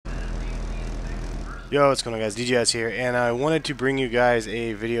Yo, what's going on, guys? DJS here, and I wanted to bring you guys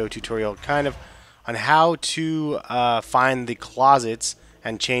a video tutorial kind of on how to find the closets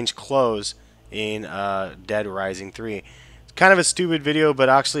and change clothes in Dead Rising 3. It's kind of a stupid video, but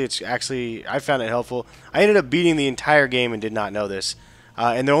actually I found it helpful. I ended up beating the entire game and did not know this.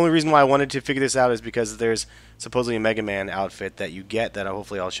 And the only reason why I wanted to figure this out is because there's supposedly a Mega Man outfit that you get that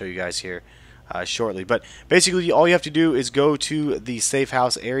hopefully I'll show you guys here shortly. But basically, all you have to do is go to the safe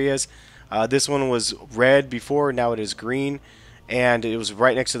house areas. This one was red before, now it is green, and it was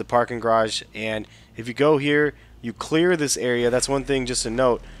right next to the parking garage. And if you go here, you clear this area. That's one thing just to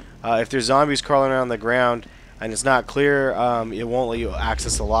note. If there's zombies crawling around the ground and it's not clear, it won't let you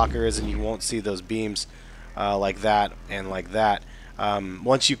access the lockers, and you won't see those beams like that and like that.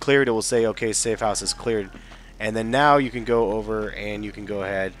 Once you clear it, it will say, okay, safe house is cleared. And then now you can go over and you can go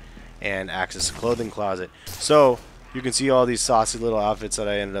ahead and access the clothing closet. So you can see all these saucy little outfits that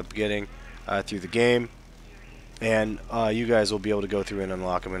I ended up getting through the game, and you guys will be able to go through and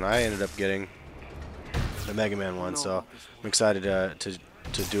unlock them. And I ended up getting the Mega Man one, so I'm excited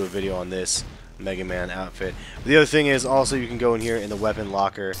to do a video on this Mega Man outfit. But the other thing is also you can go in here in the weapon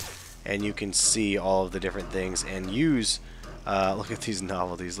locker and you can see all of the different things and use look at these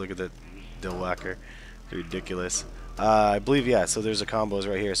novelties. Look at the Dill Whacker. Ridiculous. I believe, yeah, so there's a combos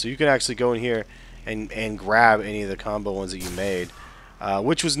right here, so you can actually go in here and grab any of the combo ones that you made,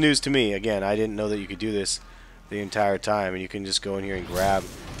 which was news to me. Again, I didn't know that you could do this the entire time, and you can just go in here and grab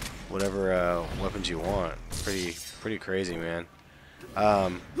whatever weapons you want. Pretty crazy, man.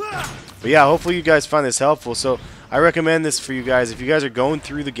 But yeah, hopefully you guys find this helpful. So I recommend this for you guys. If you guys are going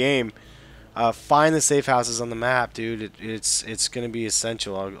through the game, find the safe houses on the map, dude. It's gonna be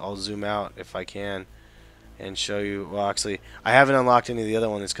essential. I'll zoom out if I can and show you. Well, actually, I haven't unlocked any of the other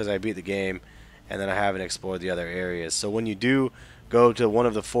ones because I beat the game, and then I haven't explored the other areas. So when you do go to one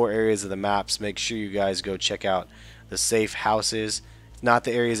of the 4 areas of the maps, make sure you guys go check out the safe houses. It's not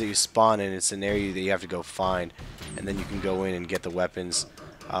the areas that you spawn in, it's an area that you have to go find, and then you can go in and get the weapons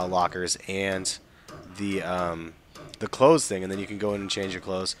lockers and the clothes thing, and then you can go in and change your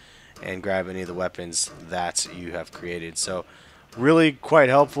clothes and grab any of the weapons that you have created. So really quite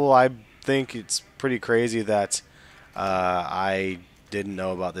helpful. I think it's pretty crazy that I didn't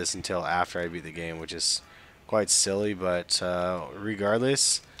know about this until after I beat the game, which is quite silly, but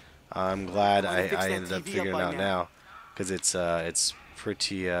regardless, I'm glad I ended up figuring it out now, because it's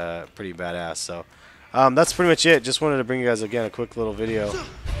pretty badass. So that's pretty much it. Just wanted to bring you guys again a quick little video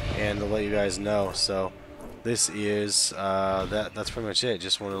and to let you guys know. So this is that's pretty much it.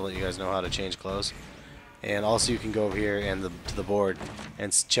 Just wanted to let you guys know how to change clothes. And also you can go over here and to the board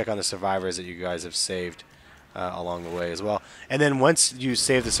and check on the survivors that you guys have saved along the way as well. And then once you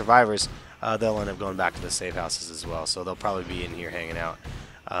save the survivors, they'll end up going back to the safe houses as well. So they'll probably be in here hanging out.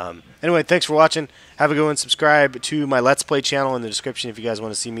 Anyway, thanks for watching. Have a good one. Subscribe to my Let's Play channel in the description if you guys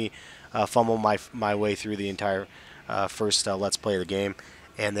want to see me fumble my way through the entire first Let's Play of the game.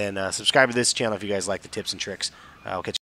 And then subscribe to this channel if you guys like the tips and tricks. I'll catch you.